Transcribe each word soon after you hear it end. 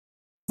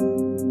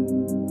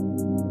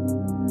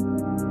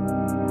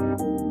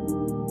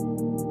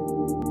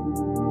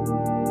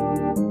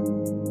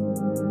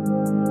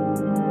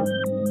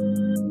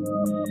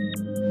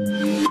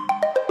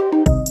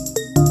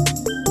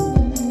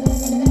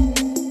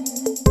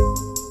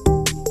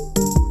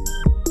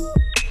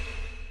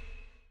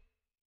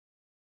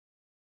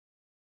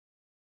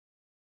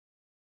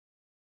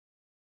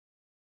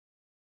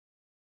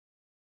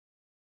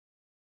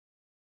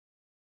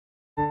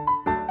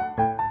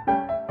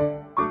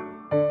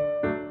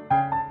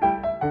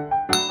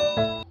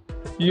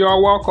You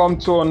are welcome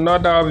to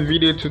another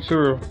video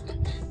tutorial.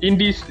 In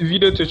this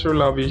video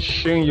tutorial, I'll be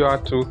showing you how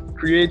to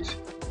create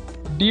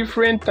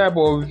different type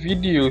of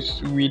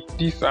videos with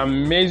this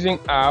amazing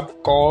app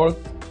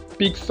called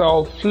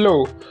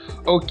Pixelflow.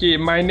 Okay,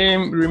 my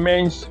name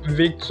remains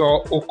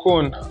Victor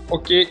Okon.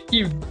 Okay,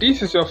 if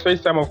this is your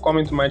first time of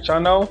coming to my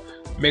channel,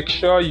 make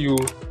sure you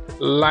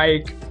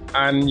like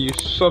and you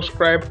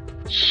subscribe,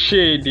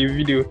 share the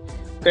video.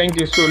 Thank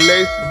you. So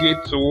let's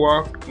get to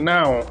work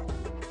now.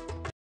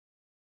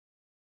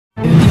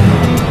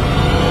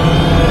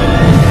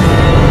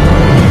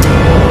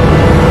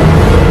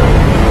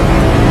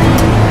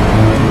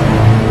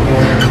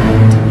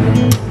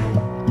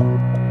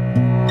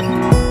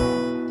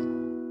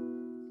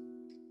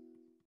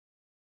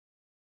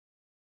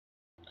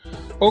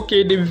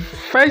 Okay, the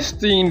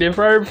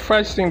very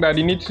first thing that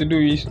you need to do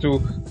is to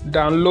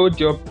download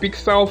your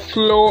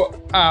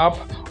Pixelflow app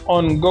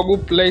on Google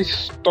Play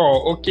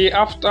Store. Okay,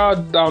 after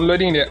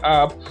downloading the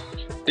app,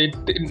 the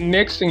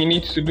next thing you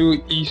need to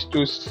do is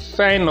to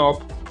sign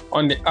up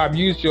on the app.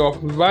 Use your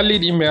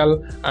valid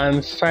email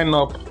and sign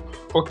up.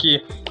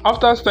 Okay,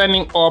 after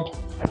signing up,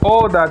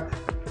 all that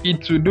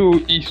it to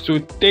do is to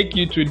take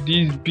you to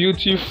this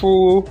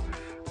beautiful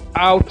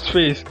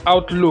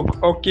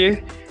outlook.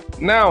 Okay,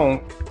 now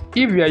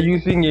if you are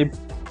using a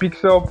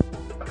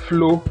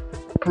Pixelflow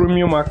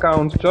premium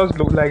account just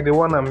look like the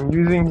one I'm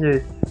using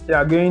here, you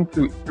are going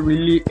to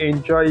really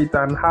enjoy it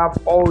and have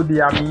all the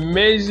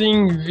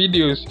amazing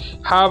videos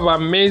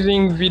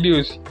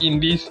in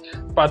this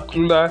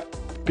particular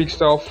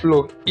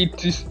Pixelflow.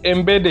 It is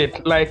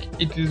embedded, like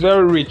it is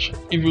very rich.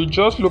 If you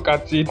just look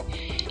at it,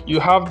 you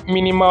have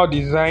minimal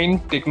design,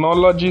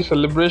 technology,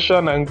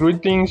 celebration and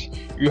greetings.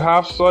 You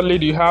have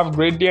solid, you have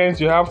gradients,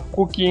 you have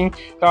cooking,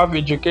 you have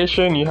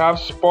education, you have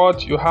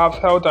sport, you have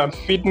health and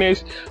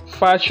fitness,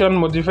 fashion,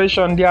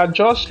 motivation. There are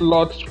just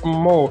lots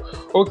more.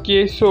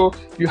 Okay, so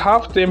you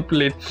have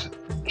templates,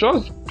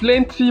 just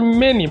plenty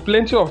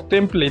of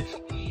templates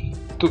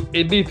to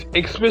edit,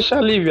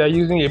 especially if you are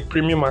using a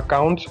premium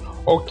account.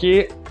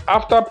 Okay,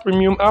 after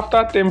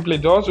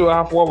template, you also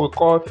have what we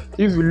call,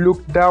 if you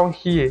look down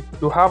here,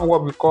 you have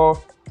what we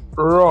call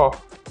raw.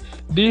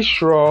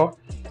 This raw,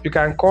 you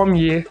can come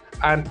here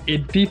and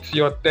edit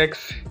your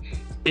text,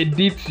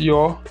 edit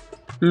your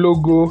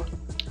logo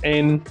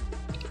and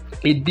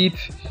edit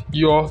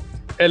your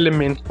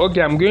element.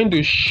 Okay, I'm going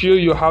to show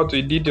you how to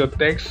edit your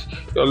text,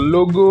 your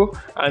logo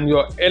and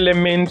your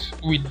elements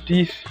with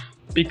this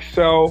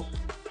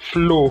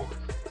Pixelflow.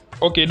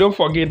 Okay, don't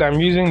forget I'm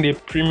using the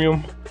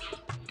premium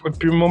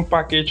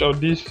package of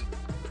this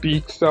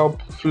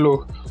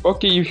Pixelflow.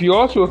 Okay, if you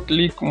also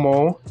click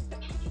more,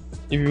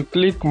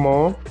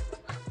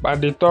 by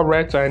the top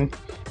right hand,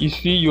 you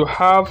see you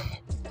have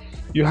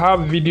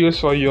videos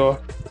for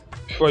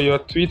your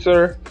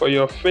Twitter, for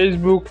your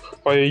Facebook,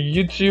 for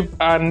your YouTube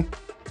and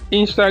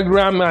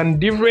Instagram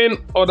and different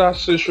other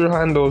social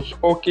handles.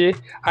 Okay,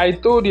 I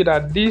told you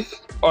that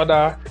this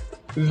other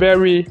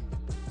very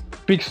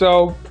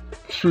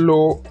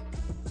Pixelflow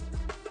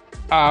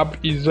app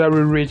is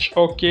very rich.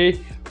 Okay,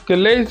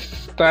 let's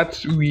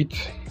start with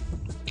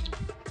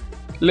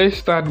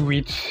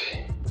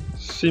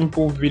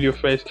simple video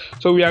first.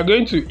 So we are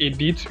going to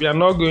edit, we are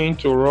not going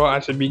to raw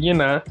as a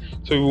beginner,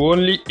 so we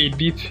only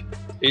edit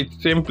a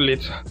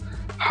template.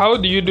 How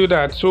do you do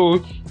that?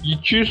 So you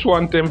choose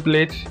one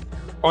template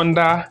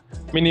under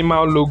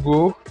minimal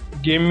logo,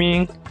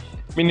 gaming,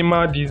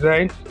 minimal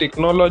design,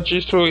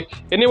 technology. So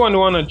anyone who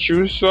want to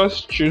choose,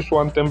 just choose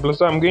one template.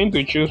 So I'm going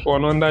to choose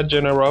one under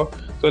general.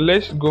 So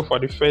let's go for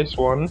the first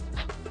one.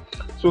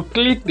 So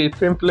click the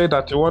template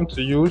that you want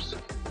to use,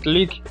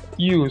 click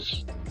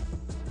use.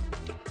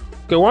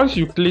 Okay, once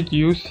you click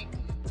use,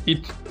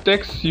 it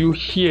takes you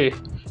here.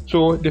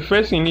 So the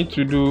first thing you need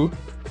to do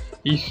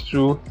is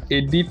to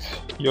edit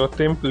your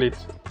template.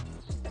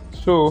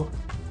 So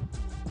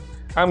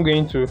I'm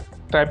going to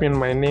type in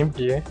my name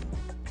here.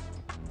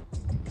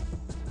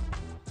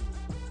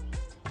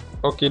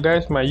 Okay,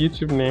 that's my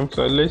YouTube name,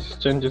 so let's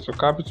change it to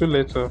capital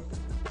letter.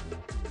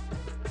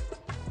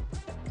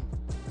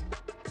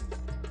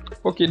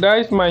 Okay, that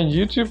is my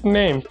YouTube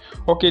name.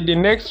 Okay, the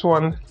next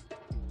one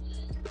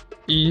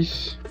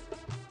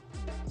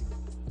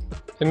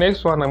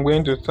I'm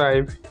going to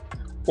type,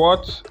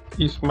 what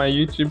is my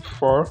YouTube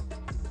for?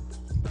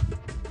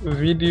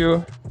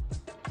 Video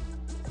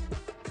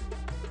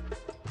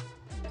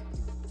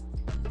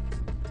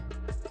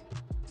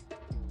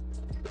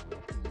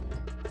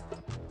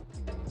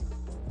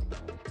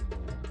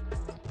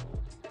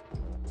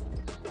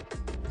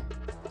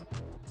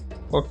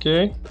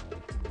okay,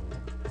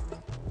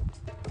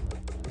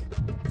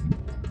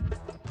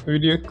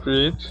 video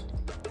create,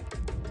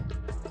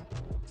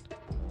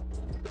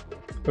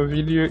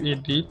 video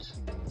edit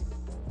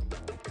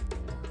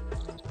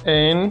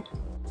and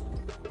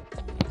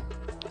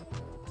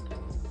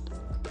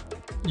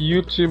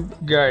YouTube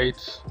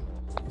guides.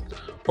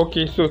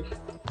 Okay, so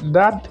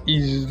that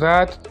is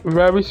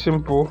very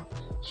simple.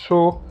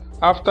 So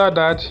after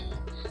that,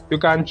 you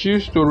can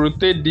choose to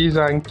rotate this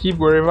and keep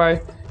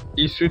wherever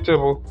is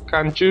suitable. You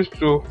can choose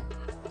to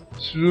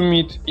zoom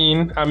it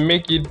in and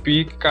make it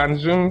big. You can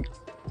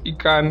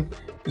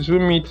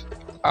zoom it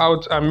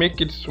out and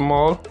make it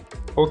small.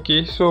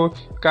 Okay, so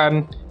you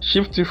can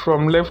shift it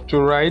from left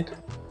to right,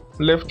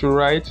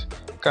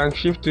 can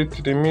shift it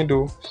to the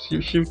middle,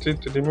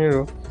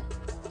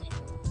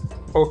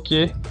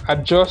 okay.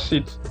 Adjust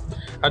it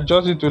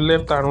to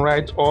left and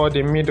right or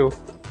the middle,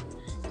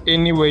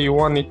 anywhere you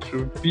want it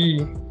to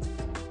be,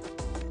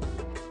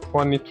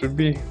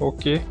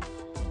 okay.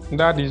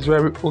 That is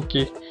very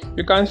okay.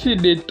 You can see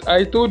that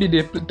I told you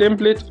the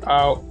templates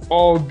are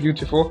all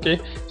beautiful. Okay,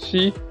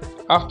 see,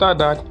 after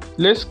that,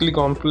 let's click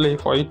on play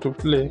for it to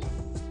play.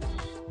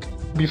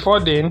 Before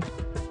then,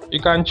 you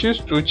can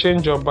choose to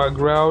change your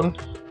background,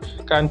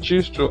 can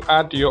choose to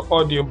add your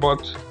audio,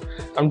 but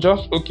I'm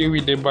just okay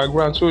with the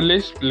background, so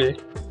let's play.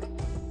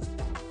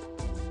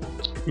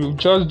 You've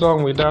just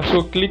done with that,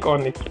 so click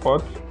on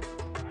export.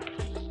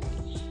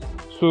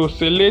 So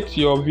select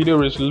your video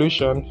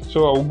resolution.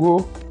 So I'll go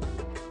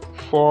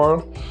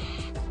for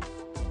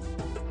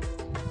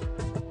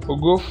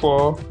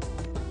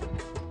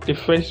the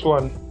first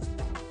one,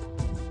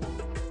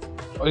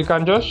 or you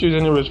can just choose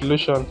any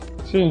resolution.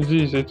 Since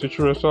this is a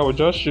tutorial, so I will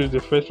just choose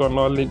the first one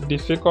or the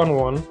second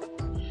one.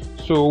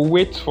 So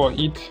wait for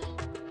it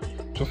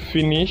to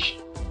finish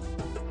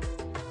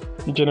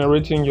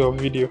generating your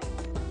video.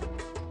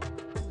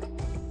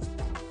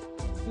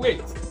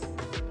 Wait,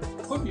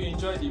 hope you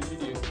enjoyed the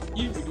video.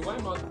 If you do, why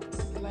not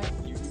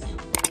like the video,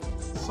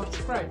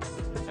 subscribe,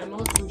 and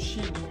also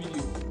share the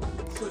video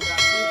so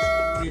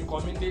that it's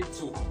recommended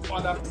to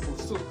other people.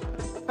 So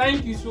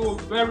thank you so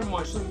very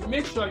much. So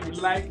make sure you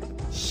like,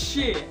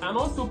 share, and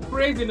also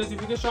press the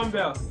notification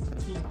bell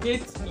to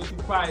get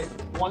notified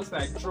once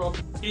I drop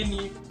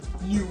any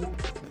new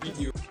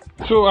video.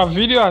 So a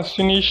video has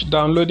finished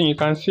downloading. You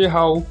can see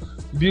how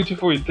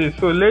beautiful it is.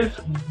 So let's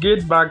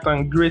get back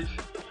and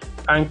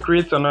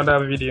create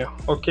another video.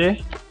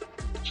 Okay,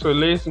 so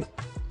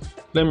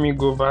let me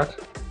go back.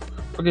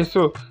 Okay,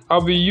 so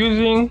I'll be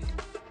using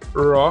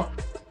raw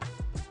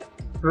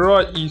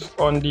is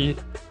on the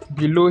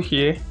below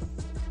here.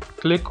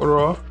 Click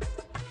raw.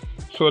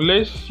 So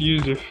let's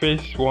use the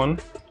first one.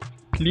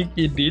 Click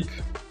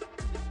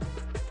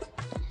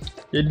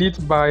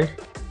edit by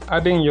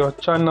adding your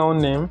channel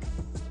name.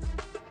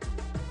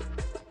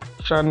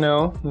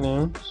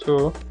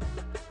 So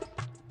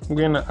I'm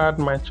going to add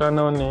my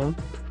channel name.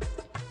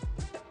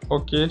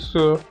 Okay,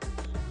 so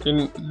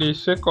in the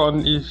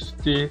second is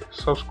the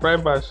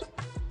subscribers,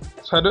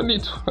 so I don't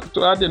need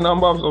to add the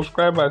number of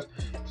subscribers.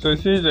 So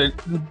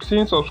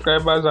since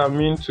subscribers are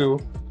meant to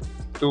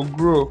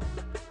grow,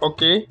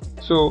 okay,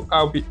 so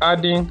I'll be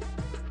adding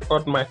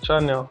what my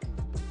channel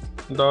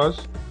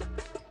does.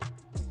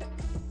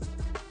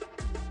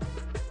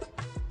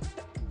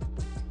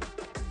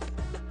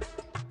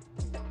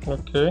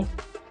 Okay,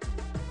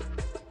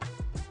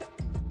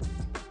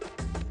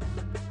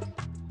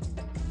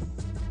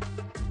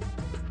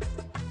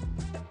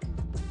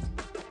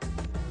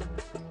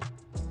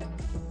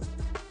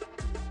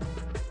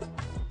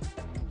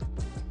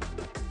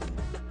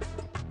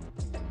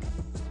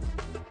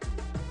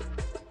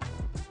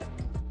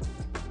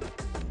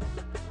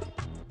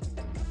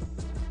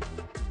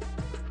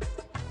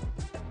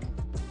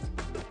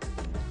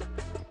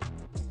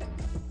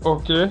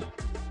 okay,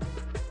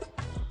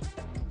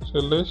 so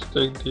let's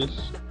take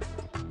this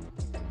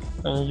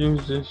and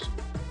use this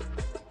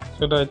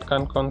so that it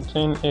can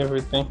contain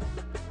everything.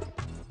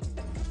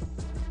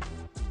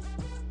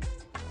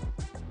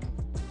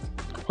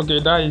 Okay,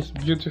 that is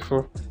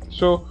beautiful.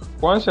 So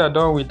once you are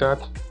done with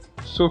that,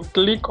 so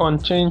click on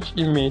change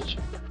image.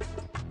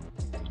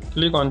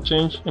 So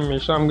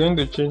I'm going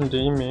to change the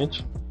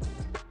image.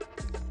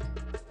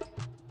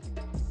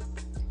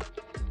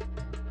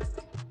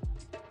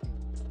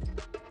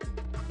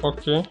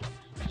 Okay,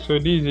 so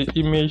this is the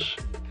image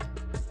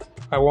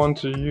I want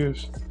to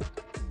use.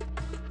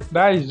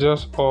 That is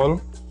just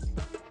all.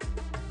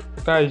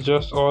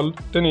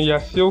 Then you are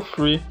still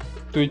free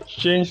to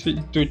change it,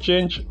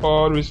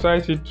 or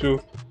resize it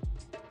to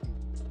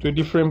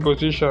different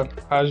position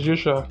as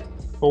usual.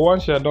 But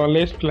once you are done,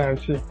 let's play and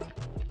see.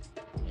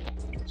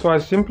 So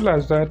as simple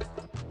as that,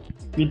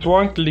 with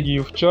one click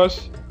you've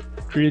just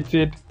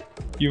created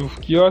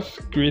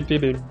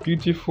a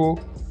beautiful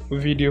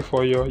video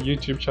for your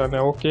YouTube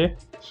channel. Okay,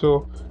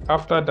 so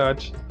after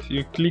that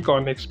you click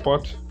on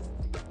export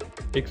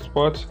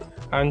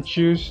and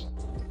choose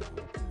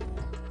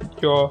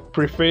your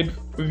preferred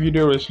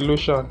video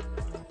resolution.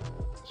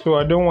 So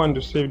I don't want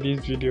to save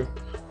this video.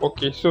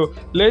 Okay, so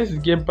let's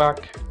get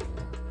back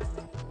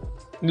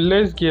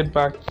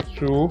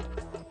to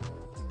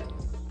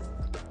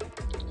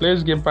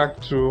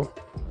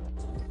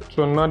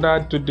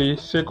the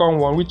second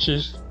one, which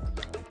is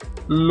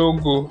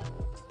logo.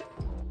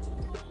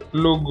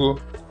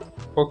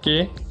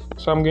 Okay,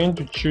 so I'm going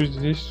to choose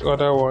this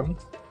other one.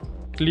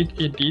 Click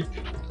edit,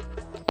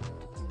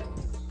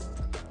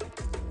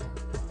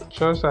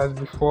 just as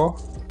before.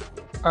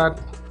 Add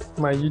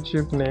my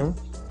YouTube name.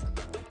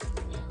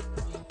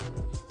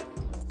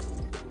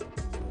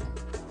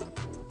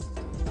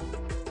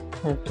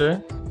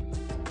 Okay,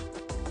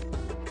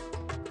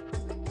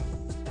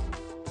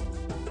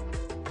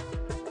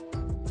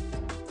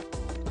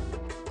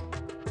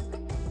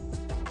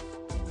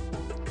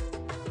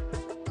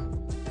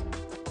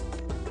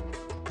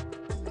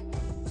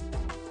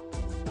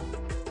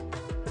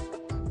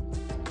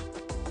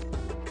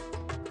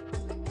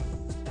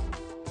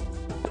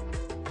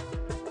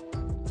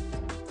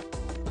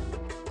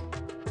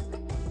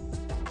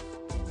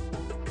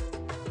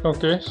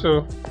 Okay,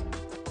 so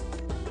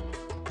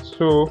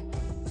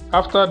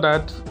after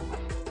that,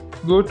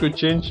 go to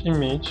change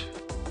image.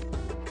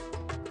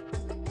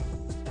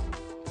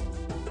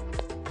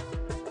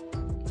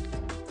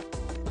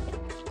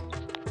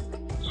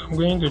 I'm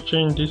going to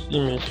change this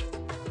image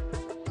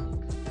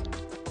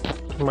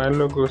to my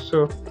logo.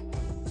 So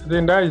I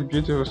think that is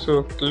beautiful.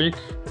 So click.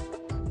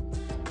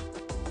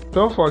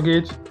 Don't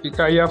forget,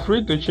 you are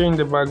free to change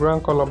the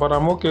background color, but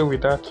I'm okay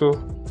with that. So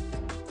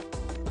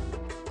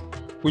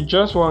with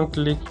just one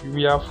click,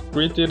 we have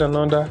created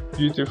another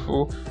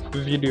beautiful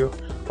video.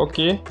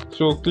 Okay,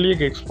 so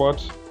click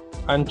export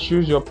and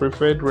choose your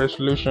preferred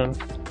resolution,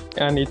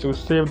 and it will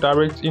save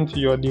direct into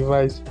your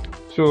device.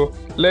 So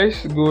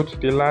let's go to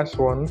the last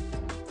one.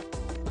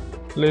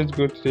 So let's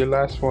go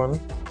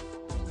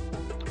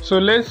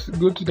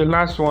to the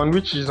last one,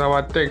 which is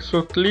our text.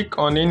 So click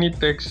on any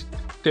text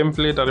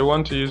template that you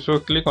want to use. So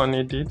click on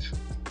edit.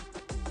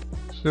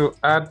 So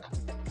add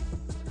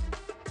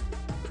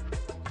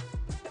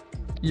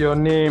your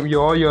name,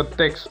 your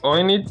text, or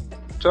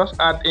just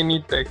add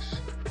any text,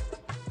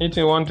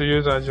 anything you want to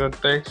use as your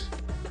text.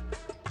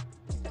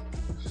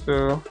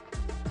 So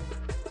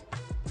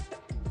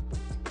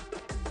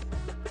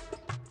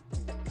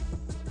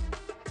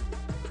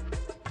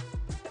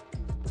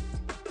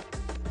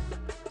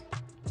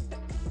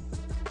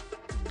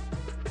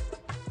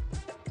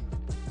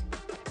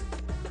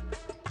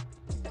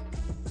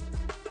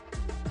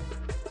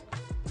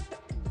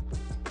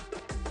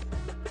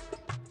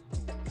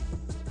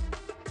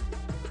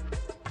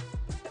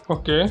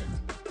okay,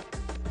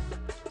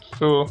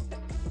 so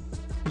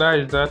that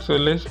is that. So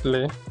let's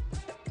play.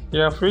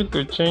 You are free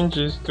to change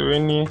this to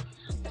any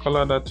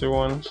color that you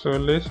want. So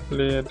let's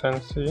play it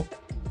and see.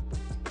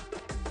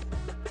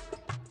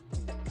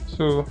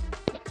 So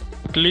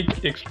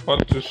click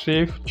export to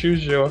save,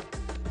 choose your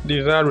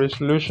desired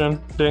resolution,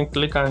 then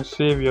click and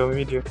save your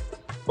video.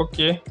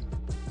 Okay,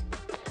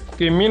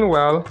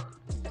 meanwhile,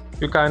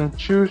 you can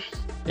choose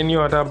any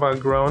other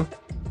background.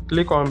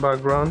 Click on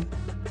background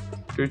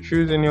to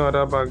choose any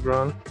other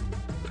background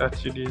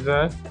that you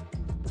desire.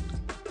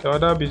 The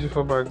other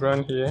beautiful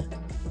background here.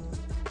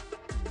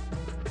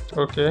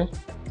 Okay,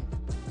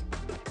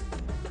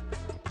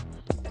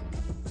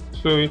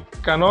 so you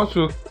can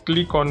also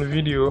click on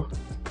video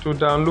to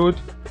download,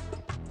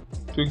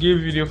 to give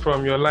video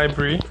from your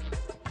library.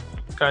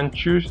 You can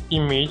choose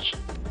image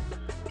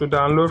to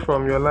download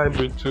from your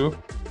library too.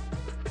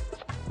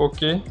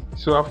 Okay,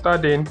 so after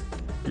then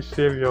you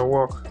save your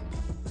work.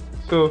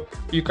 So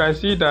you can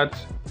see that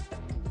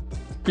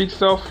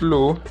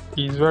Pixelflow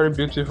is very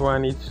beautiful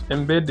and it's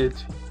embedded.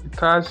 It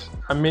has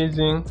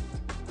amazing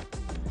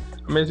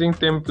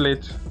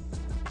templates,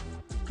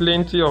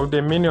 plenty of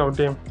them, many of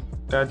them,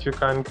 that you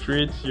can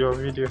create your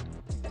video.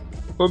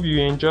 Hope you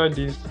enjoyed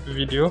this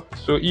video.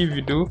 So if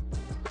you do,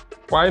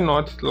 why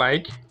not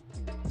like,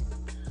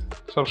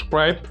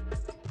 subscribe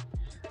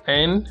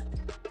and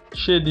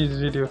share this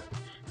video.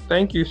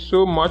 Thank you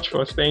so much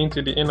for staying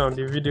to the end of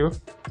the video.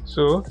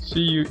 So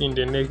see you in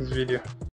the next video.